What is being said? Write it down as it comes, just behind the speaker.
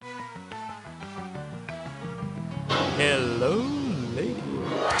Hello, lady.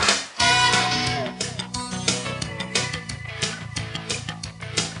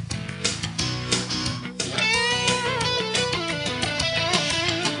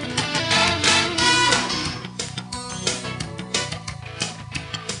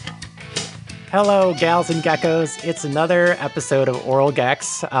 Hello, gals and geckos. It's another episode of Oral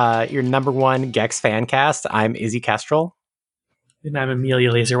Gex, your number one Gex fan cast. I'm Izzy Kestrel. And I'm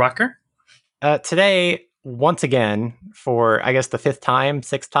Amelia Laserwalker. Today, once again, for I guess the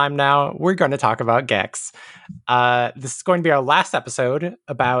sixth time now, we're going to talk about Gex. This is going to be our last episode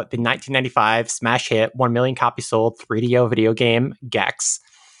about the 1995 smash hit, 1 million copies sold 3DO video game Gex.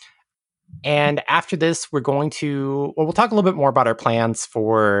 And after this, we'll talk a little bit more about our plans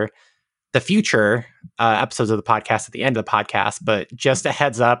for the future episodes of the podcast at the end of the podcast. But just a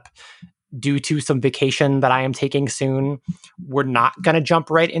heads up, due to some vacation that I am taking soon, we're not going to jump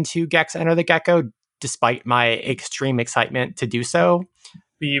right into Gex Enter the Gecko, despite my extreme excitement to do so.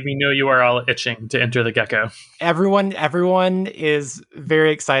 We know you are all itching to enter the gecko. Everyone is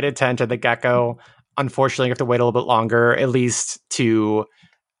very excited to enter the gecko. Unfortunately, you have to wait a little bit longer, at least to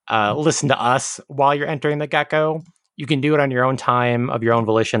listen to us while you're entering the gecko. You can do it on your own time, of your own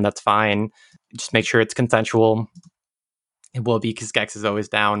volition. That's fine. Just make sure it's consensual. It will be, because Gex is always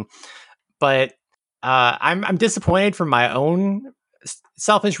down. But I'm disappointed for my own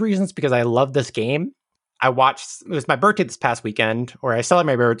selfish reasons, because I love this game. It was my birthday this past weekend, or I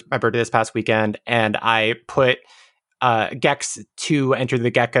celebrated my birthday this past weekend, and I put Gex to Enter the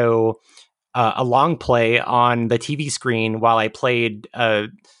Gecko a long play on the TV screen while I played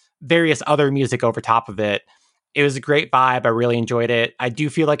various other music over top of it. It was a great vibe. I really enjoyed it. I do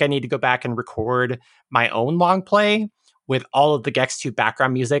feel like I need to go back and record my own long play with all of the Gex 2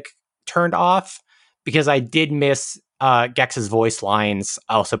 background music turned off, because I did miss Gex's voice lines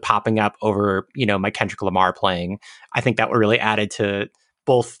also popping up over, my Kendrick Lamar playing. I think that would really added to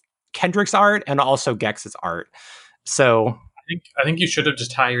both Kendrick's art and also Gex's art. So I think you should have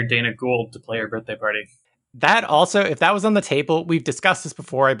just hired Dana Gould to play your birthday party. That also, if that was on the table, we've discussed this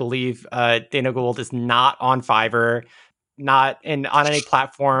before, I believe. Dana Gould is not on Fiverr, not on any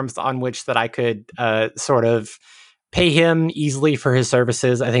platforms on which that I could sort of pay him easily for his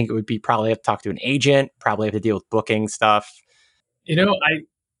services. I think it would be probably have to talk to an agent, probably have to deal with booking stuff.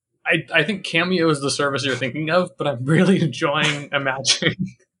 I think Cameo is the service you're thinking of, but I'm really enjoying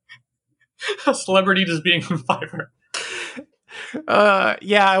imagining a celebrity just being on Fiverr.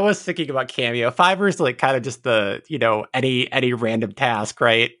 Yeah, I was thinking about Cameo. Fiverr is like kind of just the, any random task,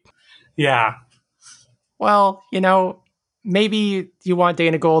 right? Yeah. Well, maybe you want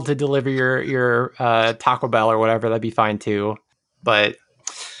Dana Gould to deliver your Taco Bell or whatever. That'd be fine too. But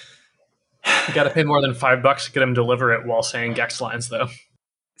you got to pay more than $5 to get him to deliver it while saying Gex lines, though.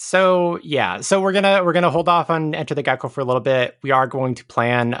 So yeah, so we're gonna hold off on Enter the Gecko for a little bit. We are going to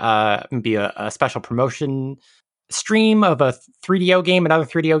plan be a special promotion stream of a 3DO game, another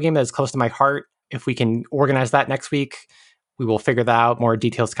 3DO game that is close to my heart. If we can organize that next week, we will figure that out. More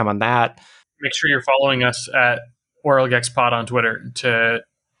details come on that. Make sure you're following us at OralGexPod on Twitter to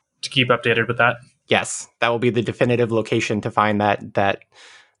keep updated with that. Yes, that will be the definitive location to find that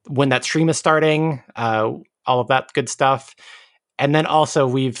when that stream is starting, all of that good stuff. And then also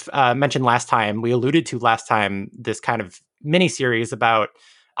we've we alluded to last time, this kind of mini series about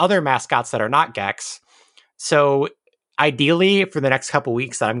other mascots that are not Gex. So ideally, for the next couple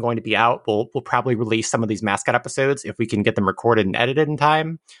weeks that I'm going to be out, we'll probably release some of these mascot episodes if we can get them recorded and edited in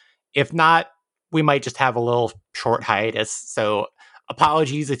time. If not, we might just have a little short hiatus. So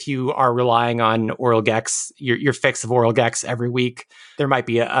apologies if you are relying on Oral Gex, your fix of Oral Gex every week. There might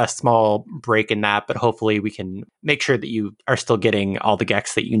be a small break in that, but hopefully we can make sure that you are still getting all the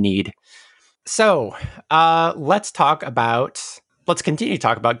Gex that you need. So let's continue to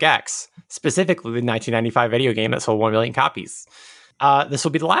talk about Gex, specifically the 1995 video game that sold 1 million copies. This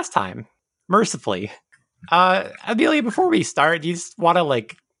will be the last time, mercifully. Amelia, before we start, do you just want to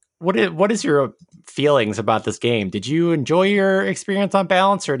what is your feelings about this game? Did you enjoy your experience on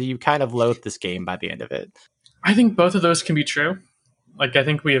balance, or do you kind of loathe this game by the end of it? I think both of those can be true. I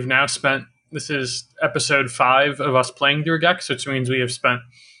think we have now this is episode 5 of us playing through Gex, which means we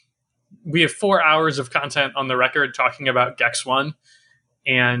have 4 hours of content on the record talking about Gex 1.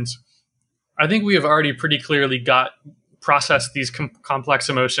 And I think we have already pretty clearly processed these complex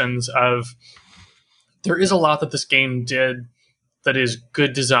emotions of, there is a lot that this game did that is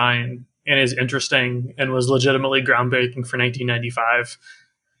good design and is interesting and was legitimately groundbreaking for 1995.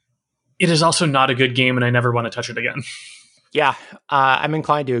 It is also not a good game, and I never want to touch it again. Yeah, I'm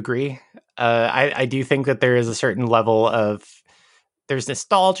inclined to agree. I do think that there is a certain level of, there's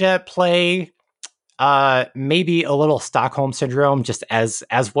nostalgia at play. Maybe a little Stockholm syndrome, just as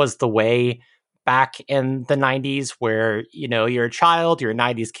was the way back in the 90s, where you're a child, you're a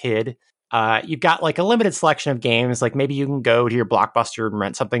 90s kid. You've got like a limited selection of games. Like maybe you can go to your Blockbuster and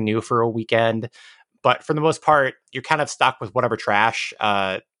rent something new for a weekend, but for the most part, you're kind of stuck with whatever trash.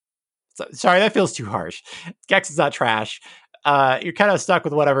 Sorry, that feels too harsh. Gex is not trash. You're kind of stuck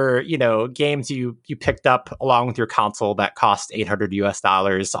with whatever games you picked up along with your console that cost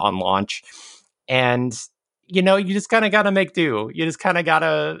 $800 on launch, and you just kind of got to make do. You just kind of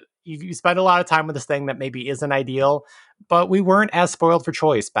gotta you spend a lot of time with this thing that maybe isn't ideal, but we weren't as spoiled for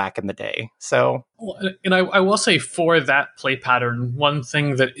choice back in the day. So, and I will say for that play pattern, one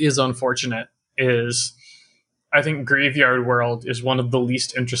thing that is unfortunate is I think Graveyard World is one of the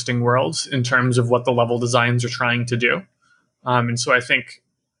least interesting worlds in terms of what the level designs are trying to do. And so I think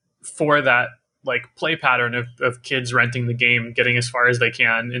for that like play pattern of kids renting the game, getting as far as they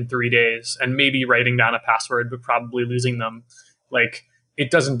can in 3 days, and maybe writing down a password, but probably losing them, like it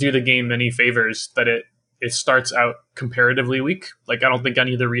doesn't do the game any favors that it starts out comparatively weak. Like I don't think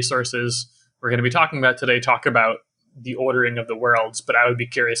any of the resources we're going to be talking about today talk about the ordering of the worlds, but I would be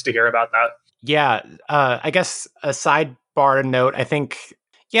curious to hear about that. yeah, I guess a sidebar note. I think,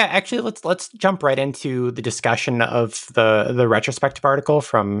 yeah, actually, let's jump right into the discussion of the retrospective article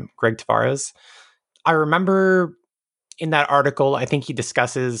from Greg Tavares. I remember in that article, I think he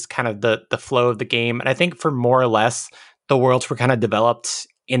discusses kind of the flow of the game, and I think for more or less, the worlds were kind of developed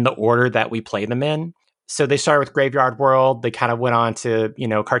in the order that we play them in. So they started with Graveyard World. They kind of went on to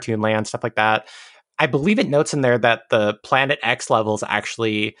Cartoon Land, stuff like that. I believe it notes in there that the Planet X levels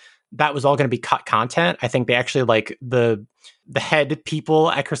actually, that was all going to be cut content. I think they actually like the head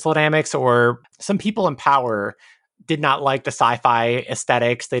people at Crystal Dynamics, or some people in power, did not like the sci-fi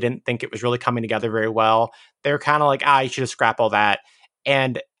aesthetics. They didn't think it was really coming together very well. They're kind of like, you should just scrap all that.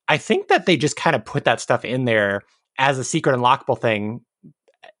 And I think that they just kind of put that stuff in there as a secret unlockable thing.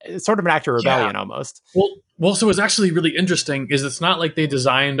 It's sort of an act of Yeah. rebellion almost. Well, so what's actually really interesting is it's not like they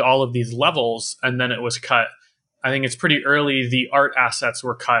designed all of these levels and then it was cut. I think it's pretty early the art assets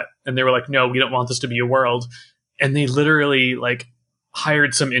were cut and they were like, no, we don't want this to be a world. And they literally like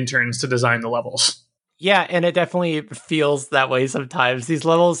hired some interns to design the levels. Yeah, and it definitely feels that way sometimes. These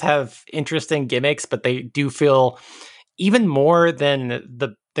levels have interesting gimmicks, but they do feel, even more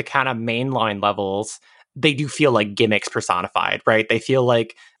than the kind of mainline levels, they do feel like gimmicks personified, right? They feel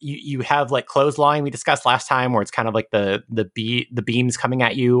like you have like Clothesline we discussed last time, where it's kind of like the beams coming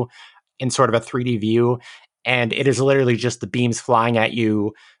at you in sort of a 3D view, and it is literally just the beams flying at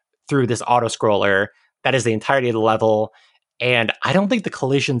you through this auto scroller. That is the entirety of the level, and I don't think the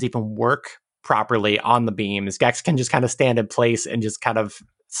collisions even work properly on the beams. Gex can just kind of stand in place and just kind of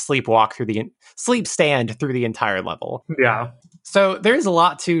sleep stand through the entire level. Yeah. So there's a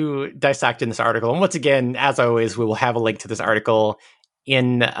lot to dissect in this article. And once again, as always, we will have a link to this article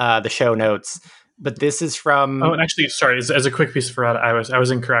in the show notes. But this is from... Oh, and actually, sorry, as a quick piece of errata, I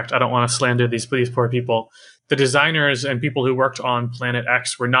was incorrect. I don't want to slander these poor people. The designers and people who worked on Planet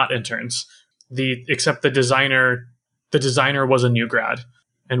X were not interns. Except the designer was a new grad.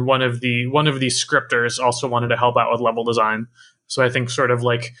 And one of the scripters also wanted to help out with level design. So I think sort of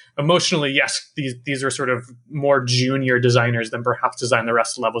like emotionally, yes, these are sort of more junior designers than perhaps design the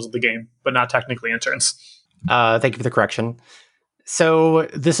rest of the levels of the game, but not technically interns. Thank you for the correction. So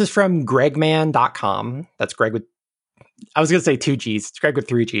this is from gregman.com. That's Greg with, I was going to say 2 G's. It's Greg with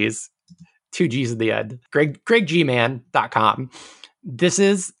 3 G's. 2 G's at the end. greggman.com.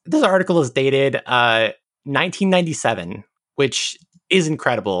 This article is dated 1997, which is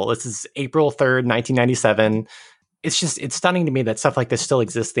incredible. This is April 3rd, 1997. It's stunning to me that stuff like this still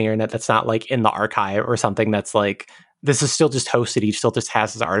exists on the internet. That's not like in the archive or something. That's like, this is still just hosted. He still just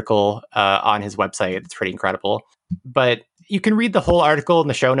has his article on his website. It's pretty incredible. But you can read the whole article in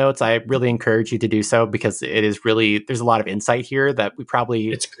the show notes. I really encourage you to do so, because it is really, there's a lot of insight here that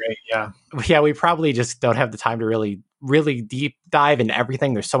it's great. Yeah, we probably just don't have the time to really deep dive into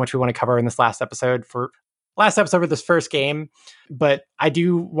everything. There's so much we want to cover in this last episode of this first game. But I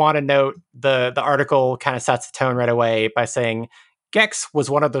do want to note the article kind of sets the tone right away by saying Gex was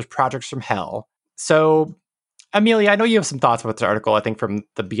one of those projects from hell. So Amelia, I know you have some thoughts about this article, I think from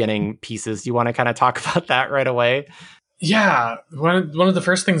the beginning pieces. Do you want to kind of talk about that right away? Yeah, one of the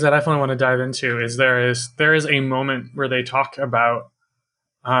first things that I definitely want to dive into is there is a moment where they talk about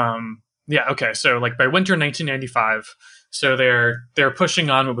so like by winter 1995, so they're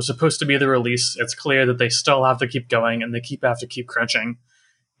pushing on what was supposed to be the release. It's clear that they still have to keep going and they have to keep crunching.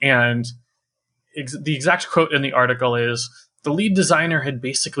 And the exact quote in the article is, the lead designer had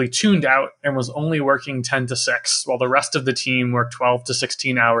basically tuned out and was only working 10 to 6, while the rest of the team worked 12 to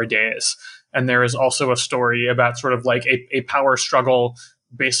 16 hour days. And there is also a story about sort of like a power struggle,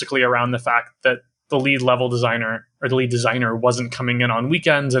 basically around the fact that the lead level designer or the lead designer wasn't coming in on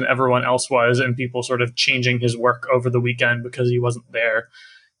weekends and everyone else was, and people sort of changing his work over the weekend because he wasn't there.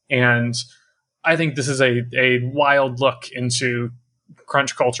 And I think this is a wild look into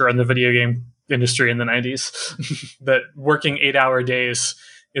crunch culture in the video game industry in the 90s. That working 8-hour days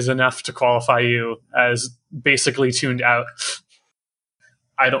is enough to qualify you as basically tuned out.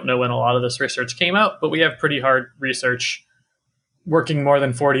 I don't know when a lot of this research came out, but we have pretty hard research. Working more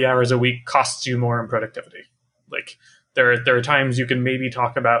than 40 hours a week costs you more in productivity. Like there are times you can maybe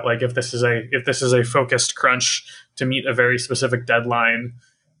talk about, like, if this is a focused crunch to meet a very specific deadline,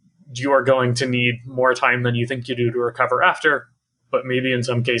 you are going to need more time than you think you do to recover after. But maybe in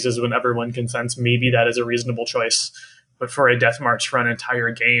some cases, when everyone consents, maybe that is a reasonable choice. But for a death march for an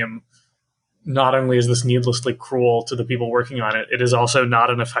entire game, not only is this needlessly cruel to the people working on it, it is also not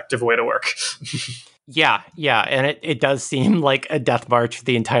an effective way to work. Yeah, and it does seem like a death march for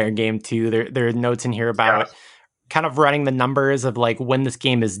the entire game too. There are notes in here Yeah. about kind of running the numbers of like when this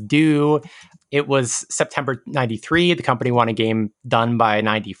game is due. It was September 93. The company wanted a game done by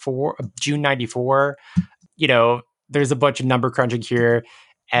 94, June 94. There's a bunch of number crunching here,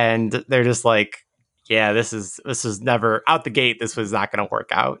 and they're just like, yeah, this is never out the gate. This was not going to work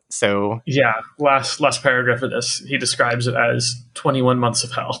out. So Yeah, last paragraph of this, he describes it as 21 months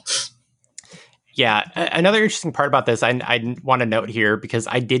of hell. yeah, another interesting part about this, I want to note here because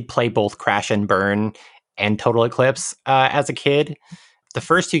I did play both Crash and Burn and Total Eclipse as a kid. The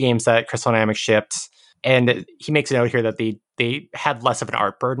first two games that Crystal Dynamics shipped, and he makes a note here that they had less of an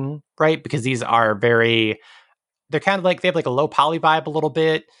art burden, right? Because these are they're kind of like, they have like a low poly vibe a little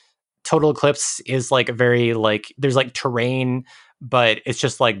bit. Total Eclipse is like a very like, there's like terrain, but it's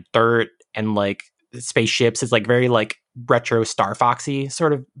just like dirt and like spaceships. It's like very like retro Star Foxy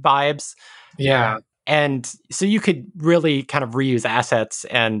sort of vibes. Yeah. And so you could really kind of reuse assets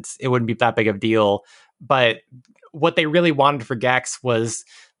and it wouldn't be that big of a deal. But what they really wanted for Gex was,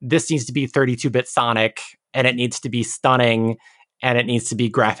 this needs to be 32-bit Sonic, and it needs to be stunning, and it needs to be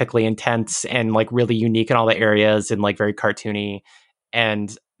graphically intense and like really unique in all the areas and like very cartoony.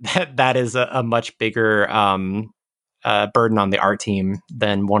 And that is a much bigger burden on the art team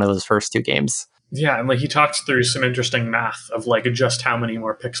than one of those first two games. Yeah, and like he talks through some interesting math of like just how many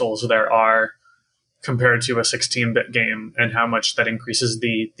more pixels there are compared to a 16-bit game and how much that increases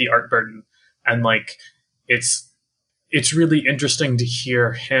the art burden. And like it's really interesting to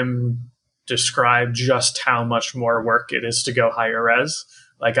hear him describe just how much more work it is to go higher res.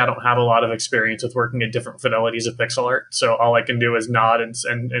 Like, I don't have a lot of experience with working at different fidelities of pixel art, so all I can do is nod and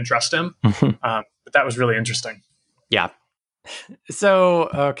trust him. But that was really interesting. Yeah. So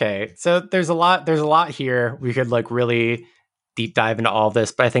okay, so there's a lot here. We could like really deep dive into all of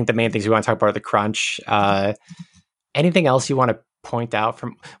this, but I think the main things we want to talk about are the crunch. Anything else you want to point out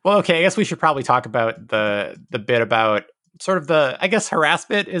from? Well, okay, I guess we should probably talk about the bit about sort of the, I guess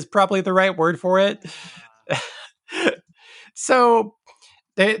harassment is probably the right word for it. So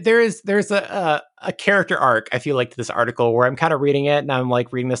there's a character arc, I feel like, to this article where I'm kind of reading it and I'm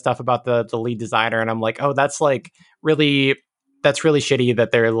like reading this stuff about the lead designer and I'm like, oh, that's really shitty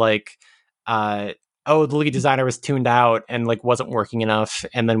that they're like, oh, the lead designer was tuned out and like wasn't working enough,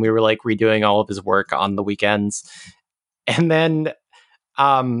 and then we were like redoing all of his work on the weekends. And then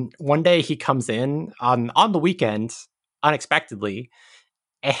one day he comes in on the weekend unexpectedly,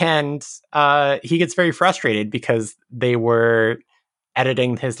 and he gets very frustrated because they were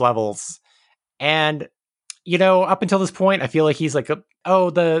editing his levels. And up until this point, I feel like he's like,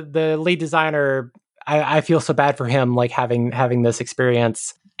 oh, the lead designer, I feel so bad for him, like having this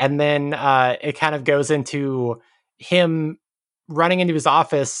experience. And then it kind of goes into him running into his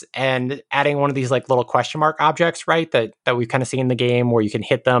office and adding one of these like little question mark objects, right? That we've kind of seen in the game where you can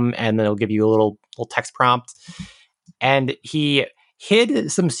hit them and then it'll give you a little text prompt. And he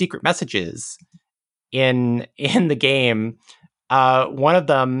hid some secret messages in the game. One of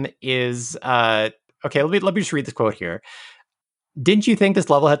them is okay. Let me just read this quote here. Didn't you think this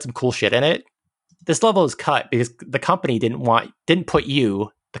level had some cool shit in it? This level is cut because the company didn't put you,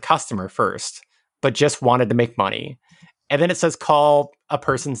 the customer, first, but just wanted to make money. And then it says call a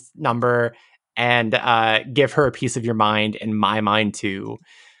person's number and give her a piece of your mind and my mind too.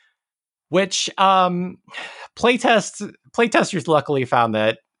 Which playtesters luckily found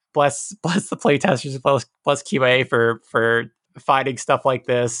that. Bless the playtesters, bless QA for finding stuff like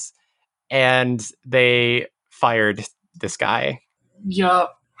this, and they fired this guy. Yeah,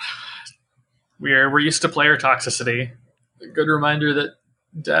 we're used to player toxicity. A good reminder that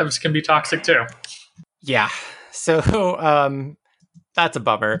devs can be toxic too. Yeah. So That's a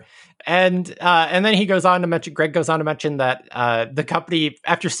bummer. And then he goes on to mention, Greg goes on to mention that the company,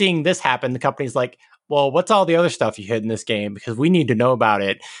 after seeing this happen, the company's like, well, what's all the other stuff you hid in this game? Because we need to know about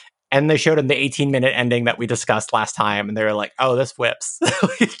it. And they showed him the 18-minute ending that we discussed last time, and they were like, "Oh, this whips.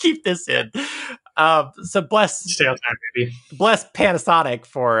 Keep this in." So Stay on time, baby. bless Panasonic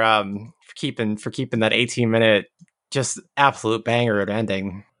for keeping that 18-minute just absolute banger of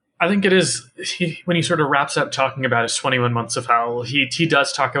ending. I think it is when he sort of wraps up talking about his 21 months of hell. He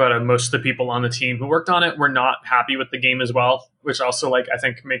does talk about how most of the people on the team who worked on it were not happy with the game as well, which also like I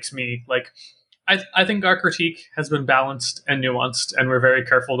think makes me like I think our critique has been balanced and nuanced, and we're very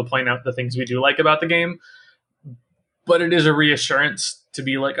careful to point out the things we do like about the game. But it is a reassurance to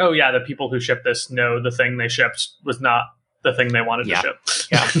be like, oh yeah, the people who shipped this know the thing they shipped was not the thing they wanted to ship.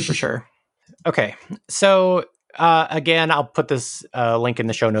 Yeah, for sure. Okay, so again, I'll put this link in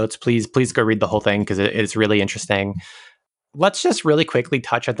the show notes. Please go read the whole thing because it's really interesting. Let's just really quickly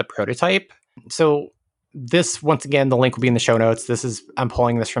touch on the prototype. So this, once again, the link will be in the show notes. I'm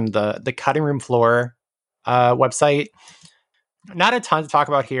pulling this from the Cutting Room Floor website. Not a ton to talk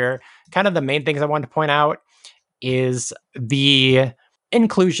about here. Kind of the main things I wanted to point out is the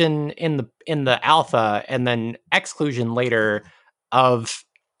inclusion in the alpha and then exclusion later of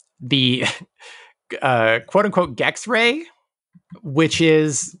the quote unquote Gex ray, which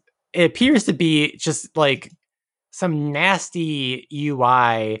it appears to be just like some nasty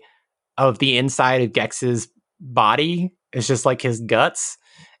UI of the inside of Gex's body. It's just like his guts.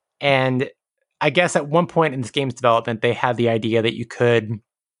 And I guess at one point in this game's development, they had the idea that you could,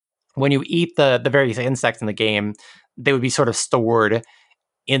 when you eat the various insects in the game, they would be sort of stored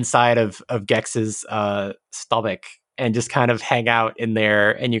inside of Gex's stomach and just kind of hang out in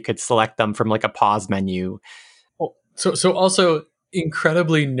there, and you could select them from like a pause menu. So also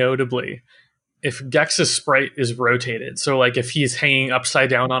incredibly notably, if Gex's sprite is rotated, so like if he's hanging upside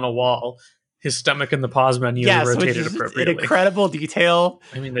down on a wall, his stomach in the pause menu is rotated appropriately. An incredible detail.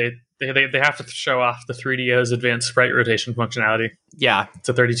 I mean, they have to show off the 3DO's advanced sprite rotation functionality. Yeah, it's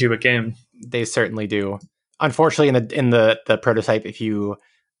a 32-bit game. They certainly do. Unfortunately, in the prototype, if you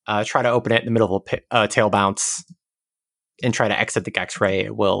try to open it in the middle of a tail bounce and try to exit the Gex ray,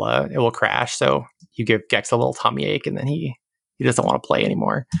 it will crash. So you give Gex a little tummy ache, and then he doesn't want to play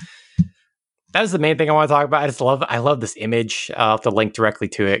anymore. That was the main thing I want to talk about. I love this image. I'll have to link directly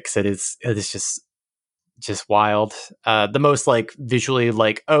to it because it is just wild. The most like visually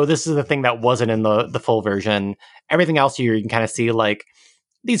like, oh, this is the thing that wasn't in the full version. Everything else you can kind of see like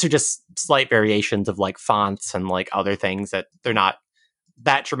these are just slight variations of like fonts and like other things that they're not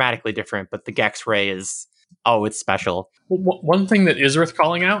that dramatically different. But the Gex ray it's special. One thing that is worth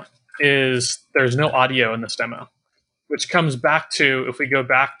calling out is there's no audio in this demo, which comes back to, if we go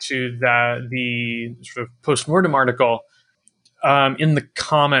back to the sort of post-mortem article, in the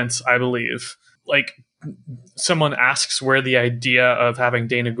comments, I believe, like someone asks where the idea of having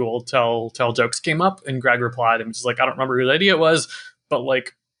Dana Gould tell jokes came up, and Greg replied, and was like, I don't remember whose idea it was, but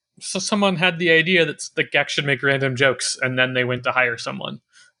like, so someone had the idea that Gex should make random jokes, and then they went to hire someone.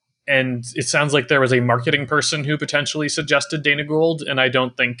 And it sounds like there was a marketing person who potentially suggested Dana Gould, and I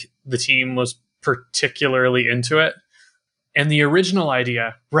don't think the team was particularly into it. And the original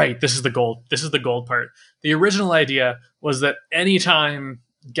idea, right, this is the gold part. The original idea was that anytime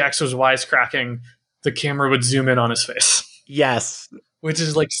Gex was wisecracking, the camera would zoom in on his face. Yes. Which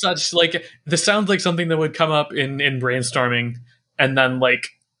is like such, like, this sounds like something that would come up in brainstorming, and then like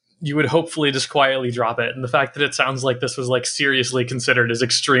you would hopefully just quietly drop it. And the fact that it sounds like this was like seriously considered is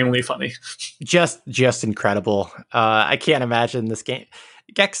extremely funny. Just incredible. I can't imagine this game.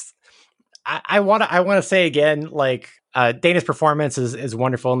 Gex, I want to say again, like, Dana's performance is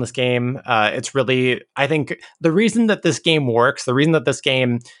wonderful in this game. It's really, I think the reason that this game works, the reason that this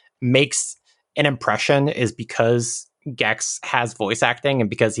game makes an impression is because Gex has voice acting and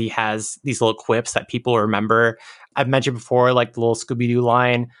because he has these little quips that people remember. I've mentioned before, like the little Scooby-Doo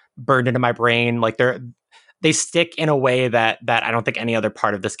line burned into my brain. Like they stick in a way that I don't think any other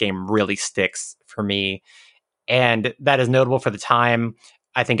part of this game really sticks for me. And that is notable for the time.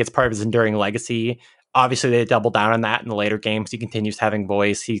 I think it's part of his enduring legacy. Obviously, they double down on that in the later games. He continues having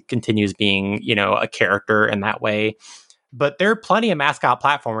voice. He continues being, a character in that way. But there are plenty of mascot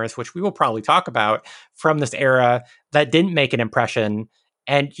platformers, which we will probably talk about from this era, that didn't make an impression.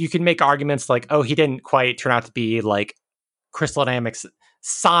 And you can make arguments like, oh, he didn't quite turn out to be like Crystal Dynamics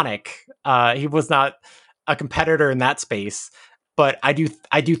Sonic. He was not a competitor in that space. But I do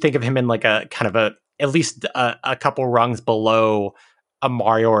think of him in like a kind of at least a couple rungs below a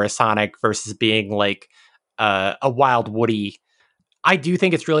Mario or a Sonic versus being like a Wild Woody. I do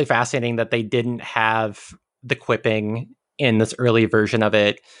think it's really fascinating that they didn't have the quipping in this early version of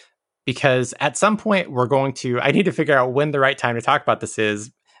it, because at some point I need to figure out when the right time to talk about this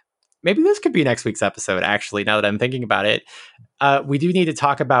is. Maybe this could be next week's episode, actually, now that I'm thinking about it. We do need to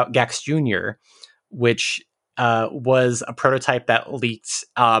talk about Gex Jr., which was a prototype that leaked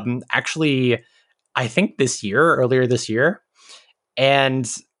actually, I think earlier this year. And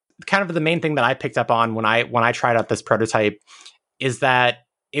kind of the main thing that I picked up on when I tried out this prototype is that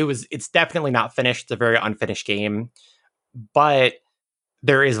it's definitely not finished. It's a very unfinished game, but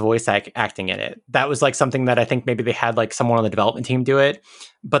there is voice acting in it. That was like something that I think maybe they had like someone on the development team do it,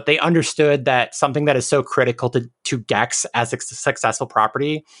 but they understood that something that is so critical to Gex as a successful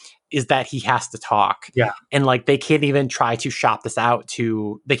property is that he has to talk. Yeah. And like, they can't even try to shop this out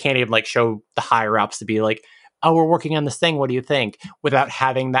they can't even like show the higher ups to be like, oh, we're working on this thing. What do you think? Without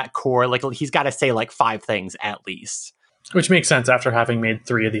having that core, like he's got to say like 5 things at least. Which makes sense after having made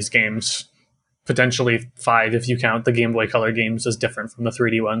 3 of these games. Potentially 5 if you count the Game Boy Color games as different from the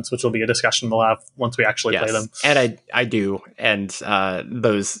 3D ones, which will be a discussion we'll have once we actually play them. And I do. And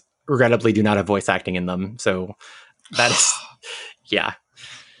those regrettably do not have voice acting in them. So that is, yeah.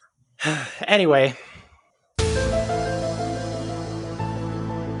 Anyway.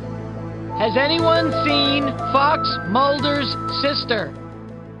 Has anyone seen Fox Mulder's sister?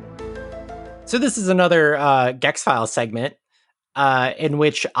 So this is another Gex Files segment in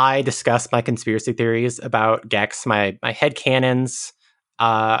which I discuss my conspiracy theories about Gex, my headcanons,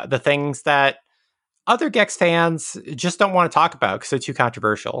 the things that other Gex fans just don't want to talk about because they're too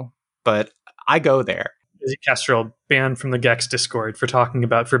controversial. But I go there. Izzy Kestrel banned from the Gex Discord for talking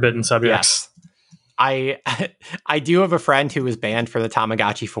about forbidden subjects. Yes. I do have a friend who was banned for the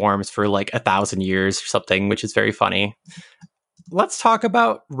Tamagotchi forums for like 1,000 years or something, which is very funny. Let's talk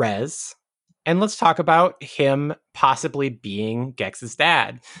about Rez. And let's talk about him possibly being Gex's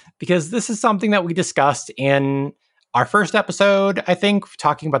dad, because this is something that we discussed in our first episode, I think,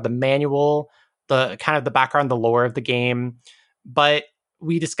 talking about the manual, the kind of the background, the lore of the game. But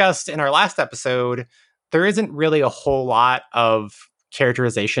we discussed in our last episode, there isn't really a whole lot of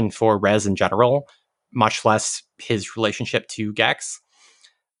characterization for Rez in general, much less his relationship to Gex.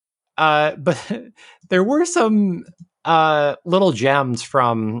 But there were some little gems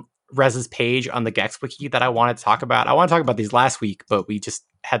from Rez's page on the Gex wiki that I wanted to talk about. I want to talk about these last week, but we just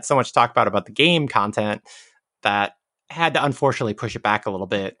had so much to talk about the game content that I had to unfortunately push it back a little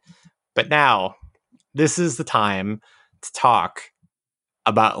bit. But now, this is the time to talk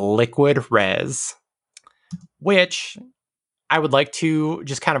about Liquid Rez, which I would like to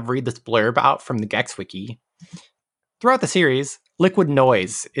just kind of read this blurb out from the Gex wiki. Throughout the series, liquid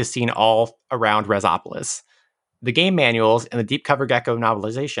noise is seen all around Rezopolis. The game manuals and the Deep Cover Gecko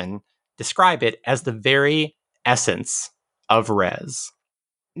novelization describe it as the very essence of Rez.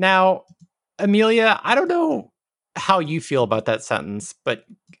 Now, Amelia, I don't know how you feel about that sentence, but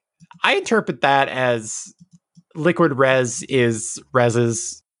I interpret that as Liquid Rez is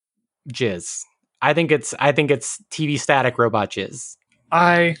Rez's jizz. I think it's TV static robot jizz.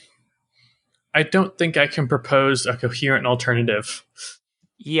 I don't think I can propose a coherent alternative.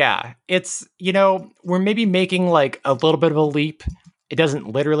 Yeah, it's, we're maybe making like a little bit of a leap. It doesn't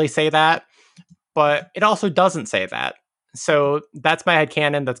literally say that, but it also doesn't say that. So that's my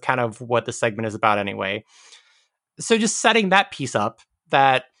headcanon. That's kind of what the segment is about anyway. So just setting that piece up,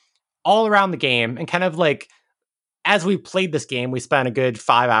 that all around the game, and kind of like, as we played this game, we spent a good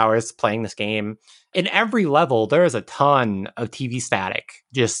 5 hours playing this game. In every level, there is a ton of TV static,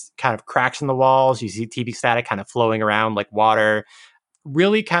 just kind of cracks in the walls. You see TV static kind of flowing around like water.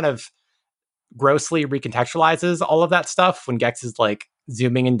 Really kind of grossly recontextualizes all of that stuff when Gex is like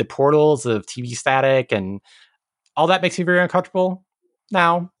zooming into portals of TV static, and all that makes me very uncomfortable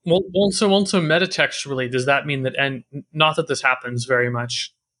now. Well, also metatextually, does that mean that, and not that this happens very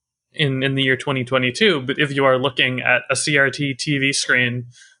much in the year 2022, but if you are looking at a CRT TV screen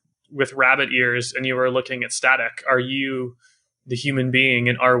with rabbit ears and you are looking at static, are you the human being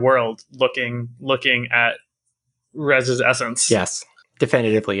in our world looking at Rez's essence? Yes.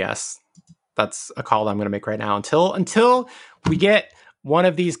 Definitively, yes. That's a call that I'm going to make right now. Until we get one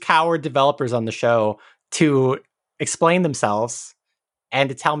of these coward developers on the show to explain themselves and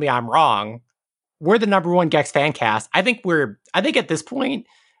to tell me I'm wrong, we're the number one Gex fan cast. I think at this point,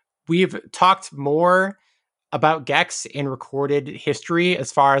 we've talked more about Gex in recorded history,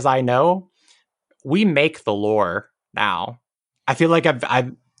 as far as I know. We make the lore now. I feel like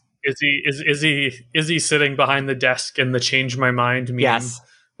I've Is he sitting behind the desk in the change my mind meme? Yes.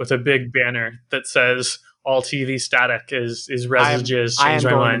 With a big banner that says all TV static is Rez's jizz. I am Change my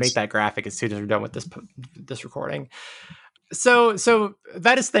going mind. to make that graphic as soon as we're done with this recording. So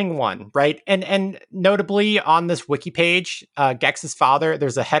that is thing one, right? And notably on this wiki page, Gex's father,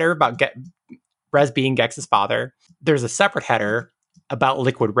 there's a header about Rez being Gex's father. There's a separate header about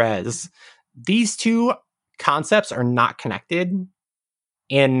Liquid Rez. These two concepts are not connected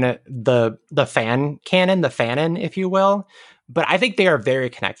in the fan canon, the fanon, if you will. But I think they are very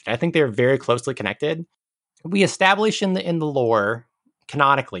connected. I think they are very closely connected. We establish in the lore,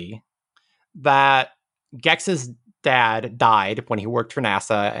 canonically, that Gex's dad died when he worked for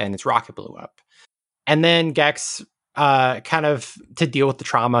NASA and his rocket blew up. And then Gex, kind of to deal with the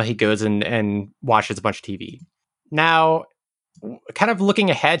trauma, he goes and watches a bunch of TV. Now, kind of looking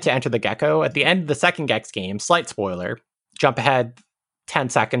ahead to Enter the Gecko, at the end of the second Gex game, slight spoiler, jump ahead 10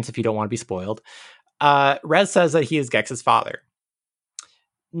 seconds if you don't want to be spoiled, Rez says that he is Gex's father.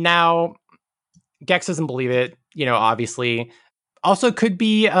 Now, Gex doesn't believe it, obviously. Also could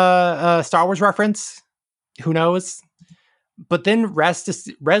be a Star Wars reference. Who knows? But then Rez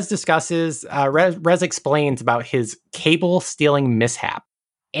discusses, Rez explains about his cable stealing mishap.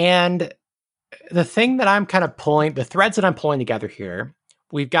 And the thing that I'm kind of the threads that I'm pulling together here,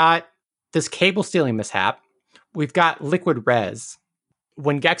 we've got this cable stealing mishap. We've got Liquid Rez.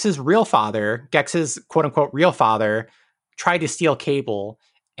 When Gex's quote unquote real father, tried to steal cable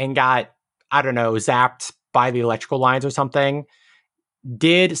and got, I don't know, zapped by the electrical lines or something,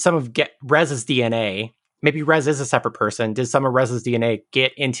 did some of Rez's DNA, maybe Rez is a separate person, did some of Rez's DNA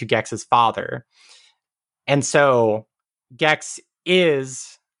get into Gex's father? And so Gex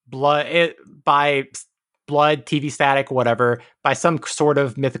is by blood, TV static, whatever, by some sort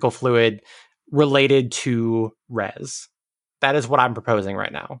of mythical fluid related to Rez. That is what I'm proposing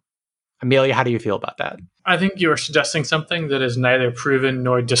right now. Amelia, how do you feel about that? I think you are suggesting something that is neither proven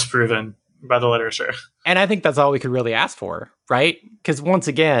nor disproven by the literature. And I think that's all we could really ask for, right? Because once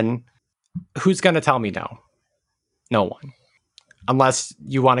again, who's going to tell me no? No one. Unless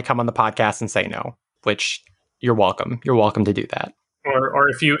you want to come on the podcast and say no, which you're welcome. You're welcome to do that. Or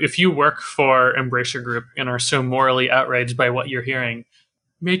if you work for Embracer Group and are so morally outraged by what you're hearing,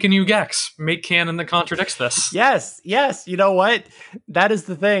 make a new Gex. Make canon that contradicts this. Yes. You know what? That is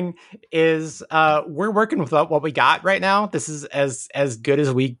the thing, is we're working with what we got right now. This is as good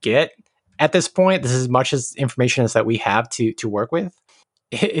as we get at this point. This is as much as information as that we have to work with.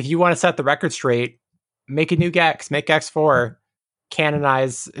 If you want to set the record straight, make a new Gex, make Gex 4,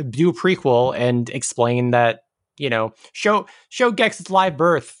 canonize, do a prequel, and explain that, show Gex's live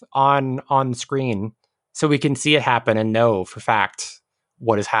birth on screen so we can see it happen and know for fact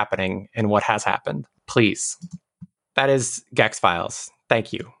what is happening and what has happened. Please. That is Gex Files.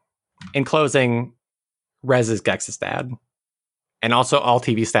 Thank you. In closing, Rez is Gex's dad. And also all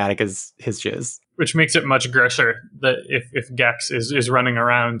TV static is his jizz. Which makes it much grosser that if Gex is running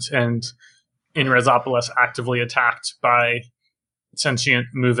around and in Rezopolis actively attacked by sentient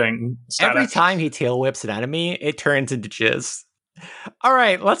moving static. Every time he tail whips an enemy, it turns into jizz. All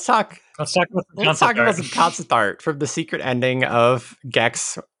right, let's talk about some concept art from the secret ending of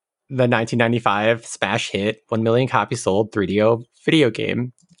Gex, the 1995 smash hit, 1 million copies sold 3D video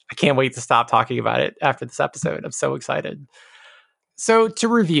game. I can't wait to stop talking about it after this episode. I'm so excited. So to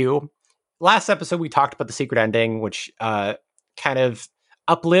review, last episode we talked about the secret ending, which kind of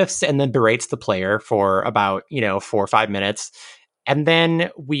uplifts and then berates the player for about 4 or 5 minutes. And then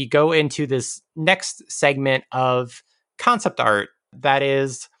we go into this next segment of concept art that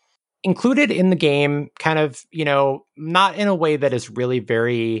is included in the game, kind of, not in a way that is really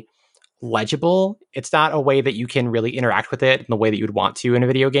very legible. It's not a way that you can really interact with it in the way that you would want to in a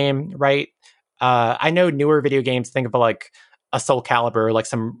video game, right? I know newer video games, think of like a Soul Calibur, like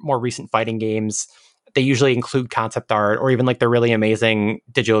some more recent fighting games, they usually include concept art or even like the really amazing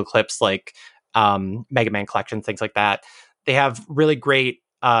digital clips like Mega Man Collection, things like that. They have really great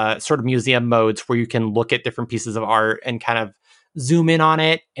sort of museum modes where you can look at different pieces of art and kind of zoom in on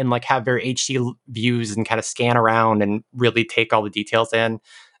it and like have very HD views and kind of scan around and really take all the details in.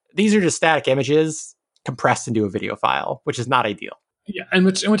 These are just static images compressed into a video file, which is not ideal. Yeah, and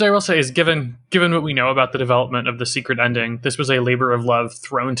which I will say is given what we know about the development of the secret ending, this was a labor of love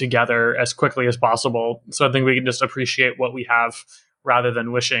thrown together as quickly as possible. So I think we can just appreciate what we have rather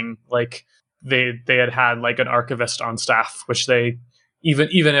than wishing like they had like an archivist on staff, which they even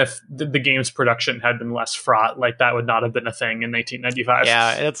if the game's production had been less fraught, like that would not have been a thing in 1995.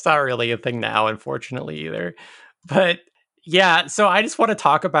 Yeah, it's not really a thing now, unfortunately, either. But yeah, so I just want to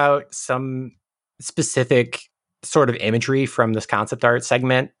talk about some specific sort of imagery from this concept art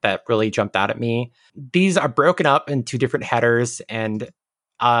segment that really jumped out at me. These are broken up into different headers, and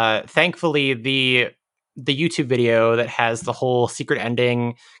thankfully the YouTube video that has the whole secret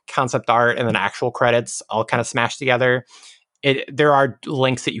ending, concept art, and then actual credits all kind of smashed together there are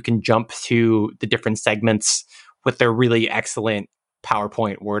links that you can jump to the different segments with their really excellent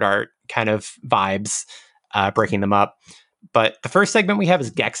PowerPoint word art kind of vibes, breaking them up. But the first segment we have is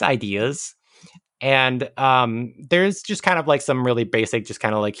Gex Ideas. And there's just kind of like some really basic, just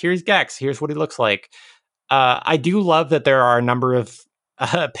kind of like, here's Gex, here's what he looks like. I do love that there are a number of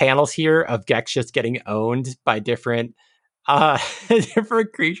panels here of Gex just getting owned by different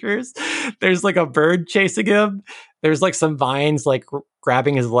different creatures. There's like a bird chasing him. There's like some vines like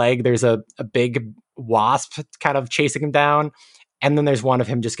grabbing his leg. There's a big wasp kind of chasing him down. And then there's one of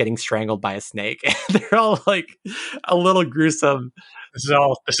him just getting strangled by a snake. They're all like a little gruesome. This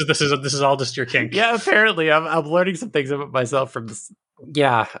is all just your kink. Yeah, apparently I'm learning some things about myself from this.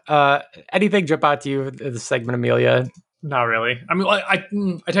 Yeah. Anything jump out to you in the segment, Amelia? Not really. I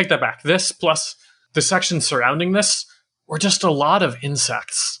mean, I take that back. This plus the section surrounding this were just a lot of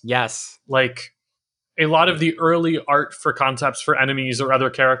insects. Yes. Like a lot of the early art for concepts for enemies or other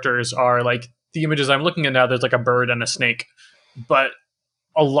characters are like the images I'm looking at now. There's like a bird and a snake, but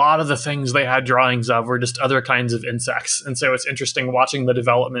a lot of the things they had drawings of were just other kinds of insects. And so it's interesting watching the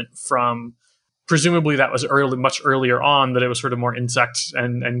development from presumably that was much earlier on, that it was sort of more insect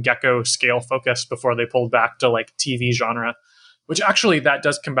and gecko scale focused before they pulled back to like TV genre, which actually that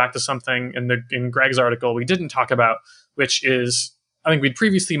does come back to something in Greg's article we didn't talk about, which is, I think we'd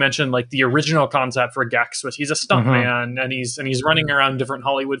previously mentioned like the original concept for Gex was he's a stuntman and he's running around different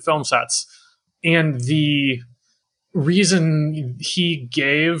Hollywood film sets. And the reason he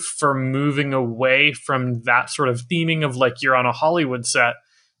gave for moving away from that sort of theming of like you're on a Hollywood set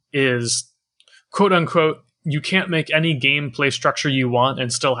is, quote unquote, you can't make any gameplay structure you want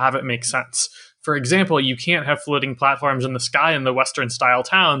and still have it make sense. For example, you can't have floating platforms in the sky in the Western style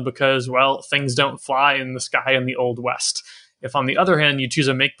town because, well, things don't fly in the sky in the Old West. If, on the other hand, you choose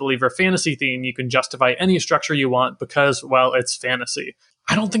a make-believe or fantasy theme, you can justify any structure you want because, well, it's fantasy.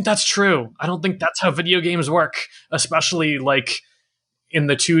 I don't think that's true. I don't think that's how video games work, especially like in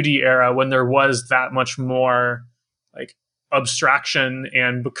the 2D era when there was that much more like abstraction,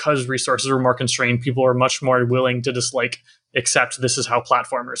 and because resources were more constrained, people were much more willing to just like accept this is how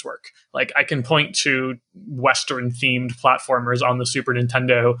platformers work. Like I can point to Western themed platformers on the Super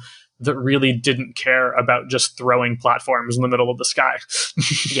Nintendo that really didn't care about just throwing platforms in the middle of the sky.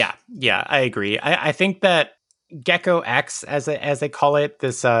 Yeah, I agree. I think that Gecko X, as they call it,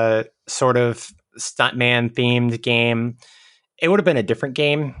 this sort of stuntman themed game, it would have been a different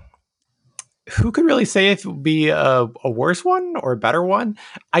game. Who could really say if it would be a worse one or a better one?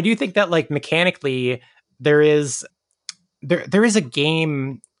 I do think that like mechanically there is a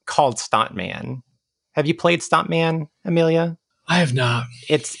game called Stuntman. Have you played Stuntman, Amelia? I have not.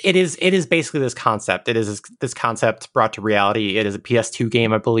 It is basically this concept. It is this concept brought to reality. It is a PS2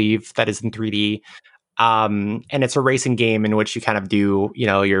 game, I believe, that is in 3D. And it's a racing game in which you kind of do,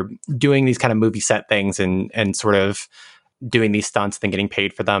 you're doing these kind of movie set things and sort of doing these stunts and then getting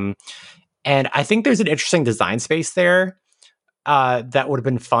paid for them. And I think there's an interesting design space there that would have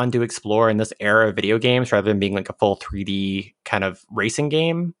been fun to explore in this era of video games rather than being like a full 3D kind of racing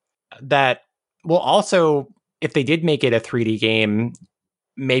game. That will also, if they did make it a 3D game,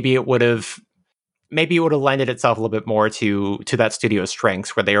 maybe it would have lended itself a little bit more to that studio's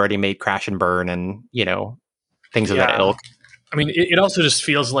strengths, where they already made Crash and Burn and things of that ilk. I mean, it also just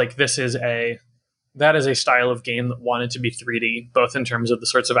feels like that is a style of game that wanted to be 3D, both in terms of the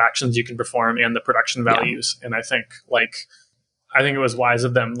sorts of actions you can perform and the production values. Yeah. And I think it was wise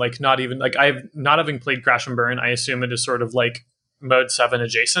of them, like not having played Crash and Burn, I assume it is sort of like Mode 7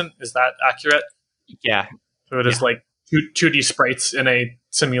 adjacent. Is that accurate? Yeah. So it is like 2D sprites in a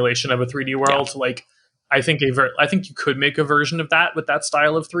simulation of a 3D world. Yeah. Like I think you could make a version of that with that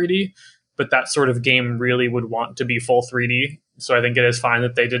style of 3D, but that sort of game really would want to be full 3D. So I think it is fine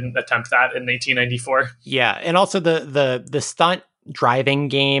that they didn't attempt that in 1994. Yeah, and also the stunt driving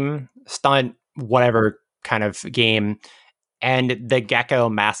game, stunt whatever kind of game, and the Gecko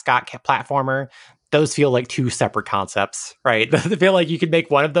mascot platformer, those feel like two separate concepts, right? They feel like you could make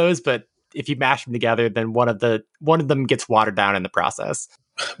one of those, but if you mash them together, then one of them gets watered down in the process.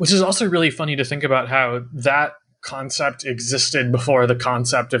 Which is also really funny to think about how that concept existed before the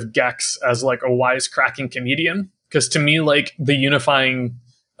concept of Gex as like a wisecracking comedian. Because to me, like a unifying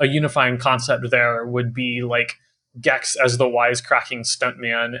concept there would be like Gex as the wisecracking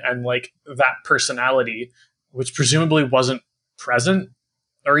stuntman, and like that personality, which presumably wasn't present,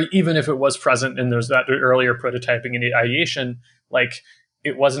 or even if it was present in that earlier prototyping and ideation, like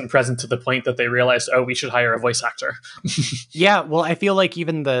it wasn't present to the point that they realized, oh, we should hire a voice actor. Yeah, well, I feel like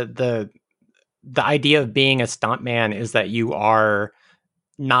even the idea of being a stuntman is that you are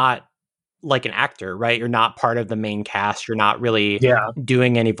not like an actor, right? You're not part of the main cast. You're not really Yeah.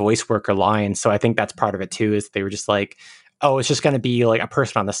 doing any voice work or lines. So I think that's part of it too, is they were just like, oh, it's just going to be like a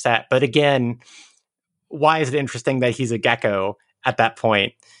person on the set. But again, why is it interesting that he's a gecko at that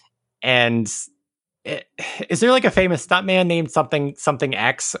point? And is there like a famous stuntman named something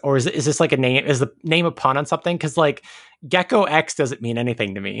X, or is this like a name? Is the name a pun on something? Because like Gecko X doesn't mean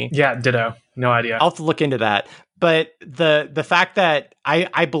anything to me. Yeah, ditto. No idea. I'll have to look into that. But the fact that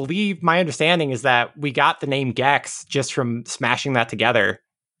I believe, my understanding is that we got the name Gex just from smashing that together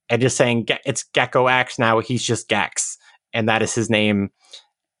and just saying it's Gecko X. Now he's just Gex, and that is his name,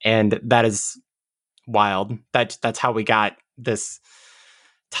 and that is wild. That's how we got this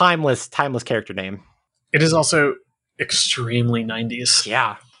timeless character name. It is also extremely 90s.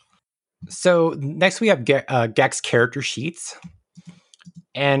 Yeah. So next we have Gex character sheets.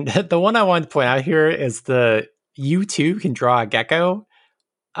 And the one I wanted to point out here is the you too can draw a gecko.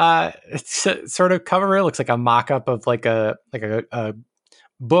 It's sort of cover. It looks like a mock-up of like a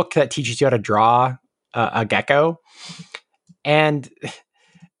book that teaches you how to draw a gecko. And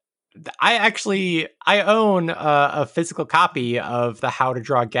I own a physical copy of the How to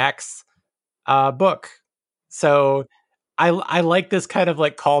Draw Gex book. So I like this kind of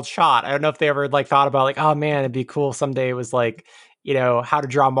like called shot. I don't know if they ever like thought about like, oh man, it'd be cool someday. It was like, you know, how to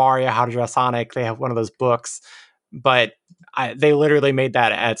draw Mario, how to draw Sonic. They have one of those books, but they literally made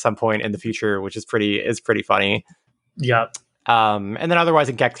that at some point in the future, which is pretty funny. Yeah. And then otherwise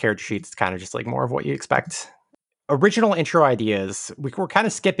in Gex character sheets, it's kind of just like more of what you expect. Original intro ideas. We're kind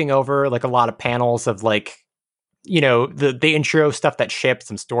of skipping over like a lot of panels of like, you know, the intro stuff that shipped,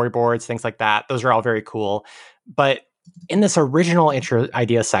 some storyboards, things like that. Those are all very cool. But in this original intro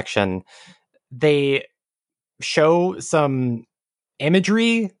idea section, they show some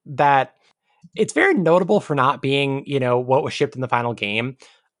imagery that it's very notable for not being, you know, what was shipped in the final game.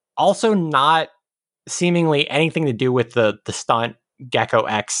 Also not seemingly anything to do with the stunt Gecko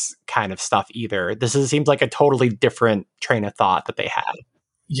X kind of stuff either. Seems like a totally different train of thought that they had.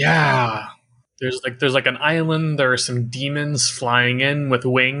 Yeah. There's like an island, there are some demons flying in with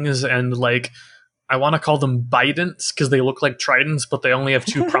wings, and like I want to call them bidents because they look like tridents, but they only have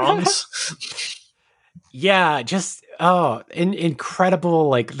two prongs. Yeah, just incredible.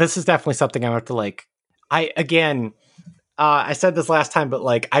 Like this is definitely something I have to like. I said this last time, but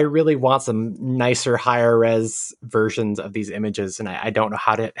like I really want some nicer, higher res versions of these images, and I don't know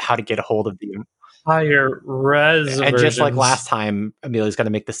how to get a hold of them. Higher res and versions. Just like last time, Amelia's going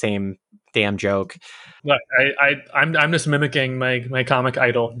to make the same damn joke. Look, I'm just mimicking my comic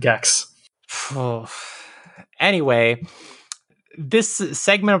idol Gex. Oh. Anyway, this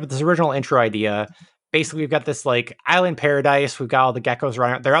segment of this original intro idea, basically we've got this like island paradise. We've got all the geckos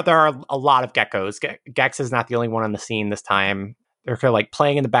running. There are a lot of geckos. Gex is not the only one on the scene this time. They're kind of like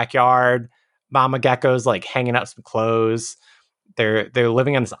playing in the backyard. Mama Gecko's like hanging up some clothes. They're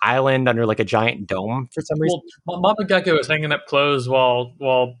living on this island under like a giant dome for some reason. Well, Mama Gecko is hanging up clothes while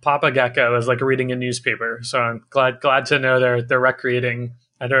Papa Gecko is like reading a newspaper. So I'm glad to know they're recreating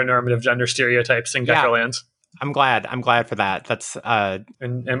heteronormative gender stereotypes in Gecko Land. I'm glad for that. That's and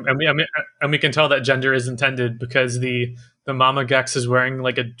we can tell that gender is intended because the Mama Gex is wearing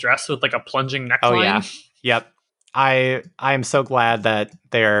like a dress with like a plunging neckline. Oh yeah, yep. I am so glad that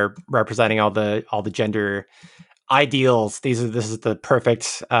they're representing all the gender ideals. This is the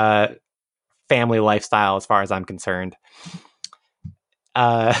perfect family lifestyle as far as I'm concerned.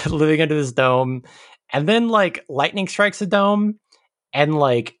 Living under this dome, and then like lightning strikes the dome, and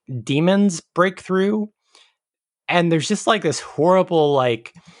like demons break through. And there's just like this horrible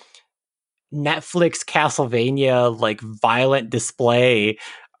like Netflix Castlevania like violent display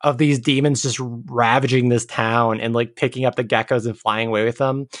of these demons just ravaging this town and like picking up the geckos and flying away with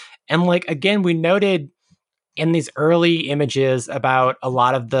them. And like again, we noted in these early images about a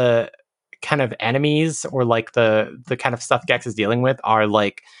lot of the kind of enemies or like the kind of stuff Gex is dealing with are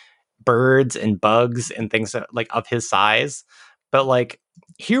like birds and bugs and things that, like of his size. But like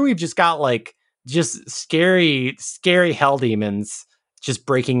here we've just got like just scary hell demons just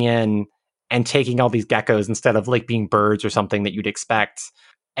breaking in and taking all these geckos instead of like being birds or something that you'd expect.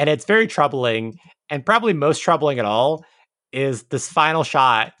 And it's very troubling. And probably most troubling at all is this final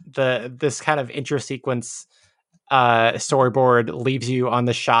shot. This kind of intro sequence storyboard leaves you on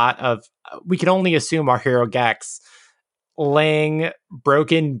the shot of, we can only assume our hero Gex laying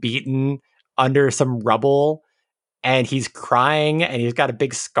broken, beaten under some rubble, and he's crying and he's got a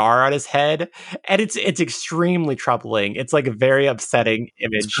big scar on his head, and it's extremely troubling. It's like a very upsetting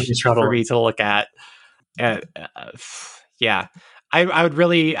image for me to look at. Yeah, I would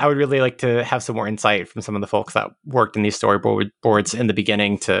really like to have some more insight from some of the folks that worked in these storyboards in the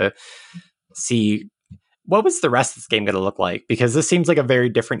beginning to see what was the rest of this game going to look like, because this seems like a very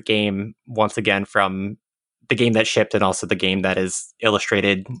different game once again from the game that shipped and also the game that is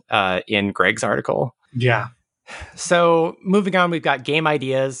illustrated in Greg's article. Yeah. So moving on, we've got game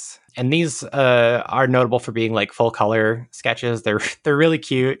ideas, and these are notable for being like full color sketches. They're really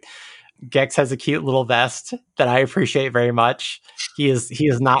cute. Gex has a cute little vest that I appreciate very much. He is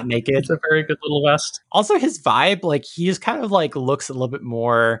not naked. It's a very good little vest. Also, his vibe, like he's kind of like looks a little bit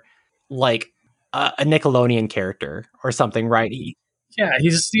more like a Nickelodeon character or something, right? He's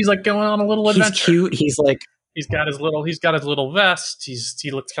like going on a little adventure. He's cute. He's like he's got his little vest.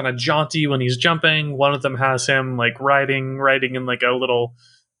 He looks kind of jaunty when he's jumping. One of them has him like riding in like a little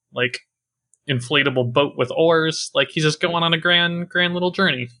like inflatable boat with oars. Like he's just going on a grand little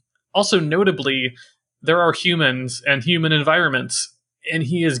journey. Also, notably, there are humans and human environments, and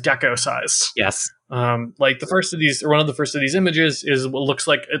he is gecko size. Yes. Like one of the first of these images is what looks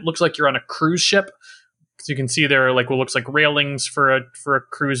like you're on a cruise ship. Because you can see there are like what looks like railings for a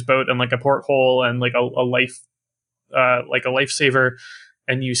cruise boat and like a porthole and like a lifesaver,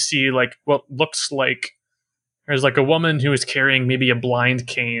 and you see like what looks like there's like a woman who is carrying maybe a blind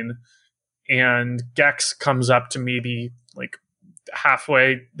cane, and Gex comes up to maybe like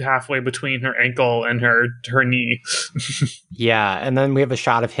halfway between her ankle and her knee. Yeah, and then we have a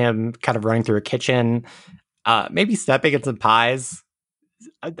shot of him kind of running through a kitchen, maybe stepping in some pies.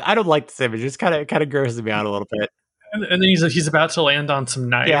 I don't like this image. It's kind of grosses me out a little bit. And then he's about to land on some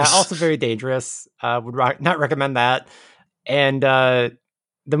knives. Yeah, also very dangerous. Would not recommend that. And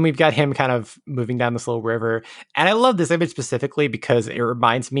then we've got him kind of moving down this little river. And I love this image specifically because it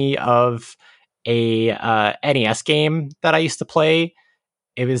reminds me of a NES game that I used to play.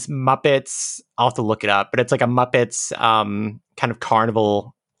 It was Muppets. I'll have to look it up, but it's like a Muppets kind of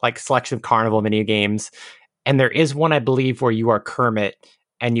carnival, like selection of carnival mini games. And there is one, I believe, where you are Kermit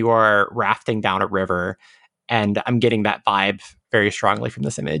and you are rafting down a river. And I'm getting that vibe very strongly from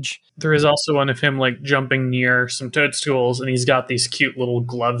this image. There is also one of him like jumping near some toadstools, and he's got these cute little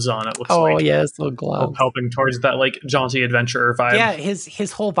gloves on. It looks like, oh yes, little gloves, helping towards that like jaunty adventurer vibe. Yeah,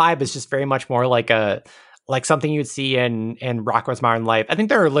 his whole vibe is just very much more like something you'd see in Rocko's Modern Life. I think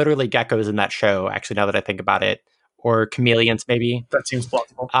there are literally geckos in that show. Actually, now that I think about it, or chameleons, maybe. That seems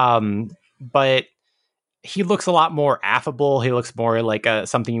plausible. But he looks a lot more affable. He looks more like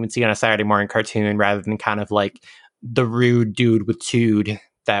something you would see on a Saturday morning cartoon rather than kind of like the rude dude with tude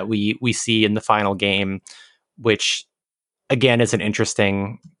that we see in the final game, which again is an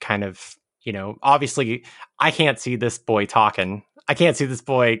interesting kind of, obviously I can't see this boy talking. I can't see this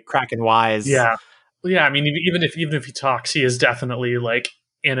boy cracking wise. Yeah. I mean, even if he talks, he is definitely like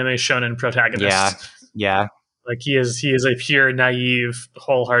anime shonen protagonist. Yeah. Like he is a pure, naive,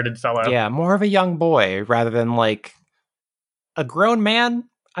 wholehearted fellow. Yeah, more of a young boy rather than like a grown man.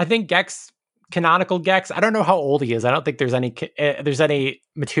 I think canonical Gex. I don't know how old he is. I don't think there's any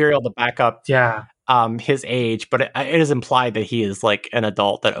material to back up his age, but it is implied that he is like an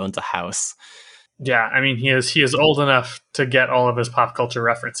adult that owns a house. Yeah, I mean he is old enough to get all of his pop culture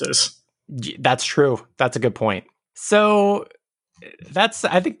references. That's true. That's a good point. So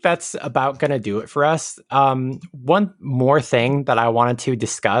I think that's about going to do it for us. One more thing that I wanted to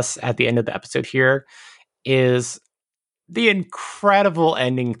discuss at the end of the episode here is the incredible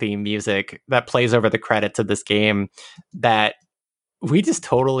ending theme music that plays over the credits of this game that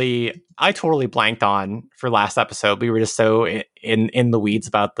I totally blanked on for last episode. We were just so in the weeds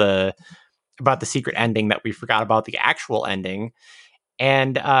about the secret ending that we forgot about the actual ending.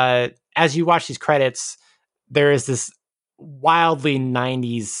 And as you watch these credits, there is this wildly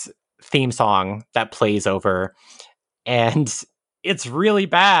 90s theme song that plays over, and it's really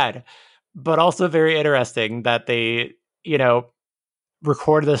bad, but also very interesting that they,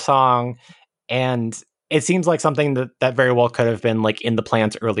 recorded the song, and it seems like something that very well could have been like in the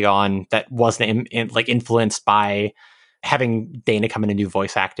plans early on that wasn't like influenced by having Dana come in and do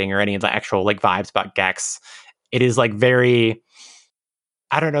voice acting or any of the actual like vibes about Gex. It is like very,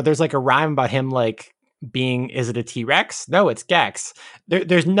 I don't know, there's like a rhyme about him like being, is it a T-Rex? No, it's Gex.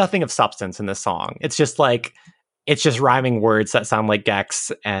 There's nothing of substance in this song. It's just rhyming words that sound like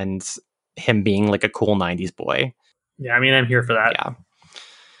Gex and him being like a cool 90s boy. Yeah, I mean, I'm here for that. Yeah.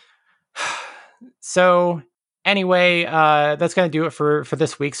 So anyway, that's going to do it for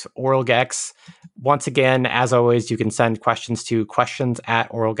this week's Oral Gex. Once again, as always, you can send questions to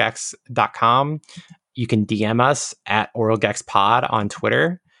questions@oralgex.com. You can DM us at OralGexPod on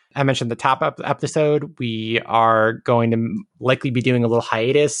Twitter. I mentioned the top episode. We are going to likely be doing a little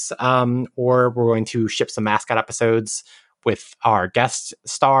hiatus, or we're going to ship some mascot episodes with our guest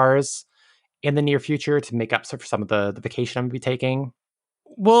stars in the near future to make up for some of the vacation I'm going to be taking.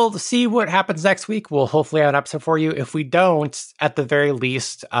 we'll see what happens next week. We'll hopefully have an episode for you. If we don't, at the very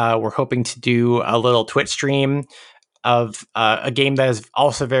least, we're hoping to do a little Twitch stream of a game that is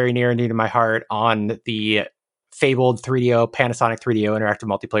also very near and dear to my heart on the fabled Panasonic 3DO interactive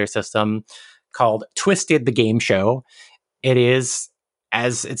multiplayer system called Twisted the Game Show. It is,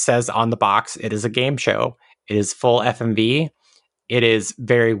 as it says on the box, it is a game show. It is full FMV. It is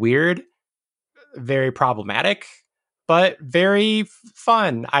very weird, very problematic, but very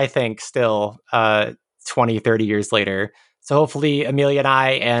fun, I think, still 20, 30 years later. So hopefully Amelia and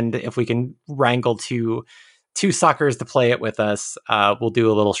I, and if we can wrangle two suckers to play it with us, we'll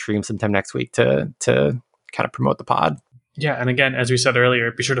do a little stream sometime next week to kind of promote the pod. Yeah, and again, as we said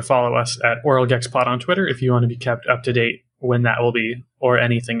earlier, be sure to follow us at OralGexPod on Twitter if you want to be kept up to date when that will be, or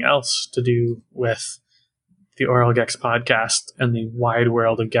anything else to do with the Oral Gex podcast and the wide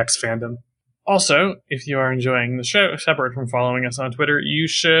world of Gex fandom. Also, if you are enjoying the show, separate from following us on Twitter, you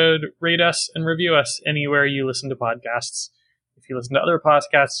should rate us and review us anywhere you listen to podcasts. If you listen to other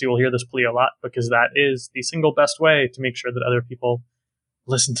podcasts, you will hear this plea a lot, because that is the single best way to make sure that other people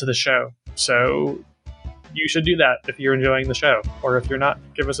listen to the show. So you should do that if you're enjoying the show. Or if you're not,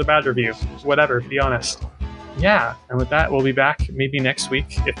 give us a bad review. Whatever, be honest. Yeah, and with that, we'll be back maybe next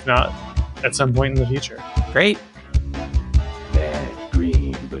week, if not at some point in the future. Great. Bad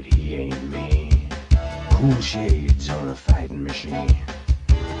green, but he ain't me. Cool shades on a fighting machine.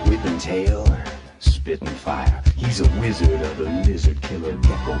 Whipping tail, spitting fire. He's a wizard of the lizard killer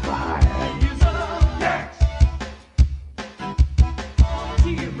gecko for hire.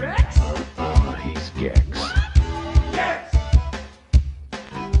 T-Rex? He's Gex. Yes!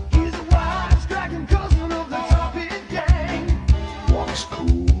 He's a wise-cracking cousin of the Topic Gang. Walks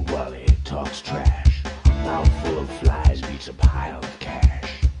cool while he talks trash. Mouthful of flies beats a pile of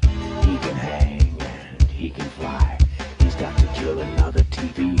cash. He can hang and he can fly. He's got to kill another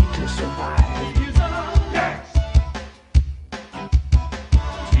TV to survive. He's a Gex!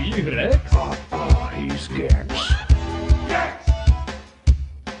 T-Rex? He's Gex. Gex!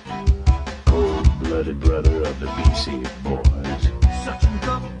 Cold-blooded brother of the BC boys. Such a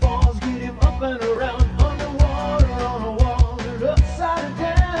tough balls, get him up and around. Underwater, on a wall, and upside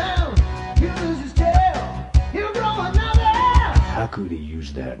down. You lose his tail, he'll grow another. How could he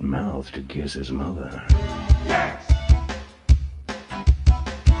use that mouth to kiss his mother? Gex!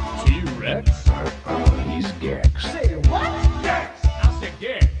 T-Rex? He's Gex. Say what? Gex! I said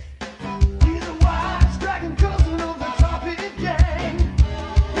Gex. He's a wise-cracking cousin of the Topic Gang.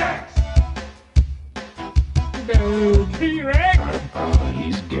 Gex! T-Rex?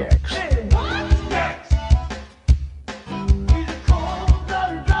 He's Gex. Say what? Gex! He's a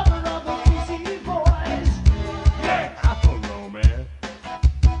cold-blooded brother of the PC boys. Gex! I don't know, man.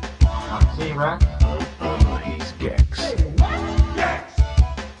 T-Rex? He's Gex. Say what? Gex!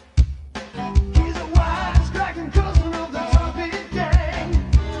 He's a wise-cracking cousin of the Topic Gang.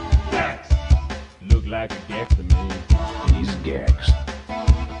 Gex! Look like a Gex to me. He's Gex.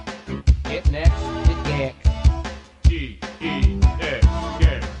 Get next to Gex. G-E-X,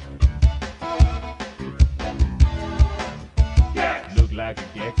 Gex. Gex! Look like a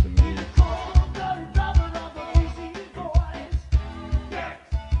Gex to me. Cold-blooded brother of the PC boys. Gex!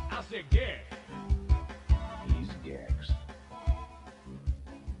 I said Gex.